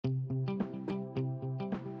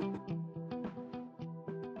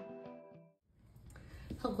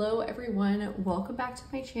Hello everyone, welcome back to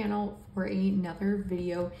my channel for another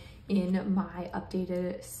video in my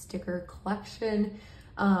updated sticker collection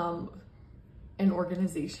and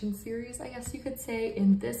organization series, I guess you could say.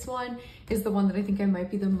 And this one is the one that I think I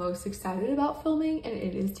might be the most excited about filming, and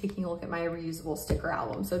it is taking a look at my reusable sticker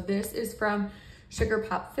album. So this is from Sugar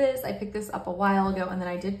Pop Fizz. I picked this up a while ago, and then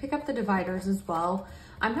I did pick up the dividers as well.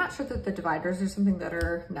 I'm not sure that the dividers are something that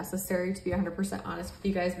are necessary, to be 100% honest with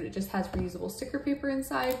you guys, but it just has reusable sticker paper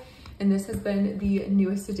inside. And this has been the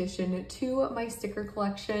newest addition to my sticker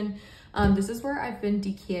collection. This is where I've been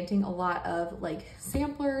decanting a lot of like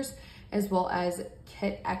samplers as well as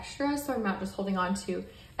kit extras. So I'm not just holding on to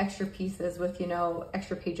extra pieces with,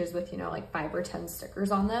 extra pages with, like 5 or 10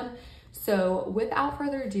 stickers on them. So without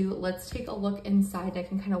further ado, let's take a look inside. I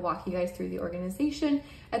can kind of walk you guys through the organization.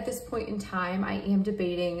 At this point in time, I am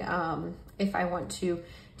debating if I want to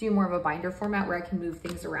do more of a binder format where I can move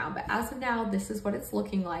things around. But as of now, this is what it's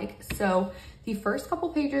looking like. So the first couple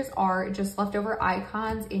pages are just leftover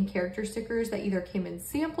icons and character stickers that either came in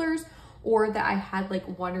samplers or that I had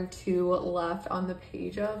like 1 or 2 left on the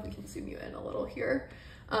page of. We can zoom you in a little here.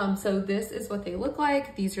 So this is what they look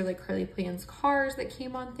like. These are like NicolesPlans cars that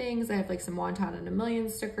came on things. I have like some Wonton and a Million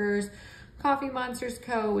stickers, Coffee Monsters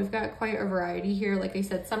Co. We've got quite a variety here. Like I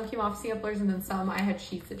said, some came off samplers and then some I had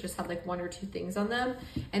sheets that just had like 1 or 2 things on them.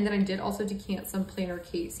 And then I did also decant some Planner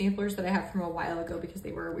Kate samplers that I had from a while ago because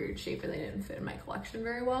they were a weird shape and they didn't fit in my collection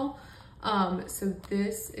very well. So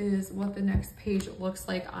this is what the next page looks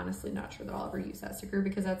like. Honestly, not sure that I'll ever use that sticker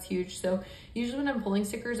because that's huge. So usually when I'm pulling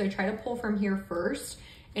stickers, I try to pull from here first,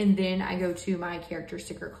 and then I go to my character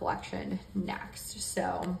sticker collection next.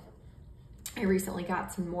 So I recently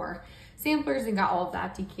got some more samplers and got all of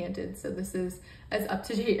that decanted. So this is as up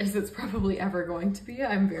to date as it's probably ever going to be.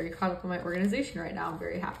 I'm very caught up in my organization right now. I'm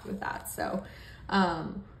very happy with that. So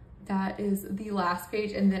that is the last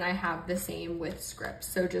page. And then I have the same with scripts.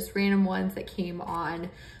 So just random ones that came on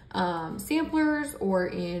samplers or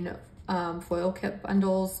in foil kit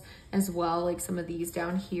bundles as well, like some of these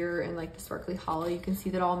down here and like the sparkly hollow, you can see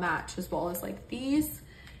that all match, as well as like these.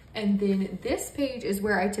 And then this page is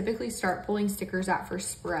where I typically start pulling stickers out for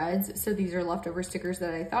spreads. So these are leftover stickers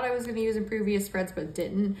that I thought I was going to use in previous spreads but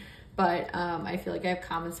didn't. But I feel like I have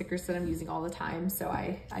common stickers that I'm using all the time, so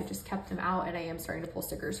I just kept them out, and I am starting to pull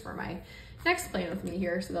stickers for my next plan with me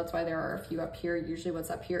here. So that's why there are a few up here. Usually what's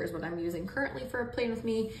up here is what I'm using currently for a plan with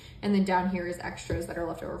me, and then down here is extras that are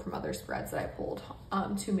left over from other spreads that I pulled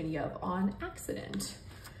too many of on accident.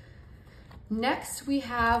 Next, we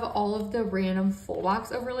have all of the random full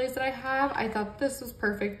box overlays that I have. I thought this was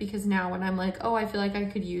perfect because now when I'm like, oh, I feel like I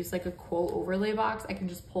could use like a quote overlay box, I can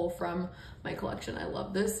just pull from my collection. I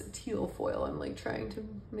love this teal foil. I'm like trying to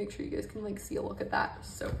make sure you guys can like see a look at that.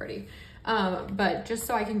 So pretty. But just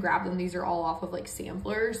so I can grab them, these are all off of like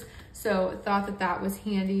samplers. So thought that that was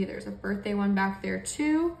handy. There's a birthday one back there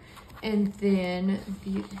too. And then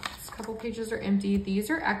these couple pages are empty. These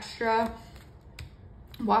are extra.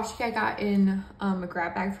 Washi I got in a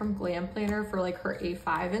grab bag from Glam Planner for like her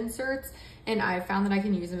A5 inserts, and I found that I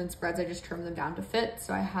can use them in spreads. I just trim them down to fit.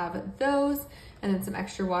 So I have those, and then some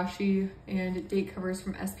extra washi and date covers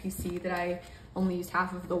from SPC that I only used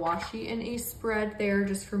half of the washi in a spread there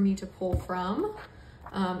just for me to pull from.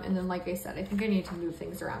 And then like I said, I think I need to move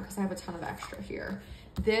things around because I have a ton of extra here.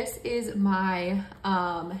 This is my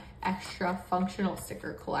extra functional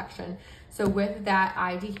sticker collection. So with that,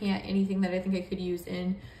 I decant anything that I think I could use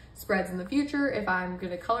in spreads in the future. If I'm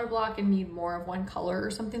gonna color block and need more of one color or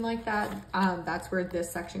something like that, that's where this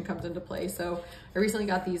section comes into play. So I recently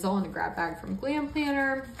got these all in a grab bag from Glam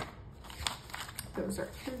Planner. Those are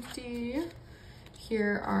empty.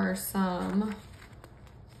 Here are some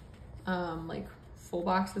like full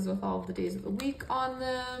boxes with all of the days of the week on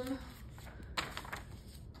them.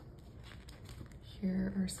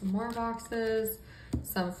 Here are some more boxes,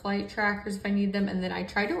 some flight trackers if I need them. And then I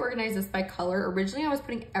tried to organize this by color. Originally I was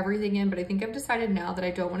putting everything in, but I think I've decided now that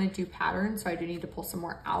I don't want to do patterns. So I do need to pull some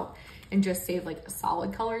more out and just save like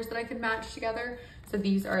solid colors that I could match together. So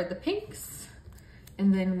these are the pinks.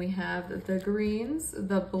 And then we have the greens,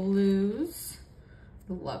 the blues.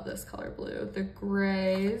 I love this color blue. The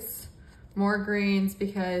grays. More greens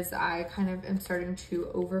because I kind of am starting to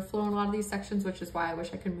overflow in a lot of these sections, which is why I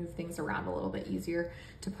wish I could move things around a little bit easier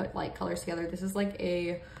to put light colors together. This is like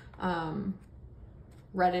a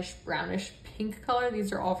reddish brownish pink color.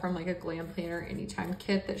 These are all from like a Glam Planner Anytime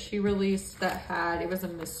kit that she released that had, it was a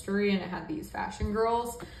mystery and it had these fashion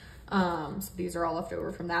girls. So these are all left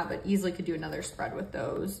over from that, but easily could do another spread with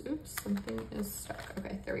those. Oops, something is stuck.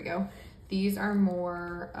 Okay, there we go. These are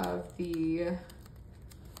more of the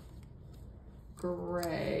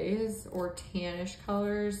grays or tannish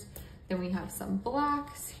colors. Then we have some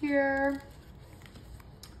blacks here,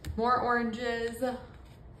 more oranges,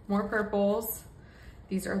 more purples.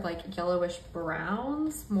 These are like yellowish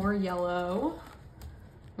browns, more yellow,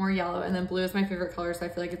 and then blue is my favorite color, so I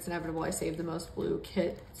feel like it's inevitable I save the most blue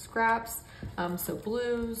kit scraps. So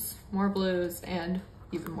blues, more blues, and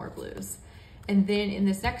even more blues. And then in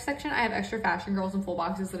this next section, I have extra fashion girls and full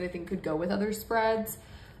boxes that I think could go with other spreads.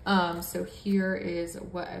 So here is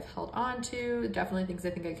what I've held on to. Definitely things I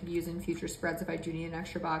think I could use in future spreads if I do need an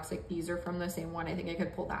extra box. Like these are from the same one. I think I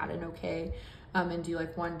could pull that in okay. And do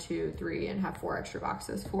like 1, 2, 3, and have 4 extra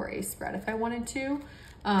boxes for a spread if I wanted to.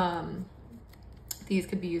 These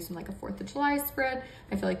could be used in like a 4th of July spread.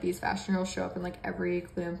 I feel like these fashion girls show up in like every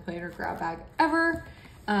glue and planner grab bag ever.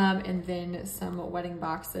 And then some wedding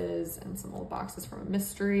boxes and some old boxes from a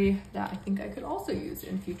mystery that I think I could also use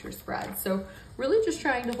in future spreads. So really just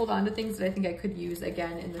trying to hold on to things that I think I could use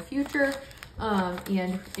again in the future.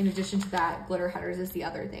 And in addition to that, glitter headers is the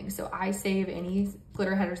other thing. So I save any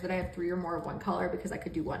glitter headers that I have 3 or more of one color because I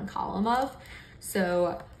could do 1 column of.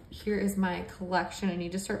 So here is my collection. I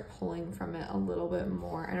need to start pulling from it a little bit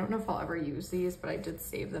more. I don't know if I'll ever use these, but I did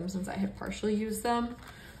save them since I had partially used them.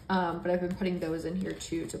 But I've been putting those in here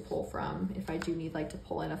too to pull from. If I do need like to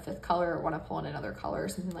pull in a 5th color or want to pull in another color or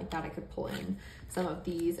something like that, I could pull in some of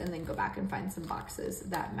these and then go back and find some boxes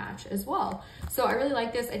that match as well. So I really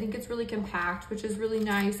like this. I think it's really compact, which is really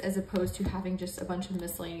nice as opposed to having just a bunch of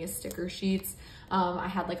miscellaneous sticker sheets. I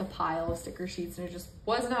had like a pile of sticker sheets and it just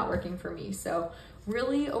was not working for me. So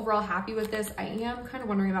really overall happy with this. I am kind of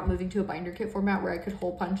wondering about moving to a binder kit format where I could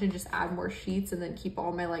hole punch and just add more sheets and then keep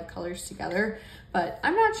all my like colors together, but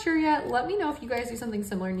I'm not sure yet. Let me know if you guys do something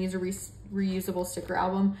similar and use a reusable sticker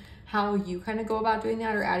album, how you kind of go about doing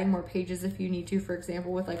that, or adding more pages if you need to, for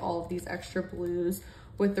example, with like all of these extra blues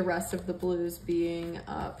with the rest of the blues being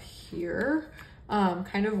up here.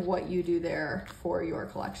 Kind of what you do there for your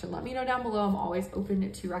collection. Let me know down below. I'm always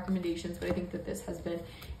open to recommendations, but I think that this has been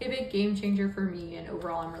a big game changer for me, and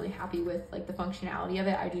overall I'm really happy with like the functionality of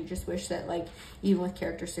it. I do just wish that like even with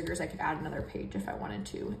character stickers I could add another page if I wanted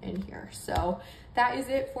to in here. So that is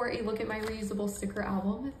it for a look at my reusable sticker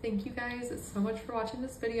album. Thank you guys so much for watching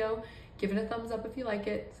this video. Give it a thumbs up if you like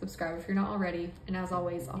it, subscribe if you're not already, and as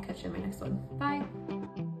always I'll catch you in my next one.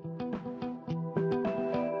 Bye.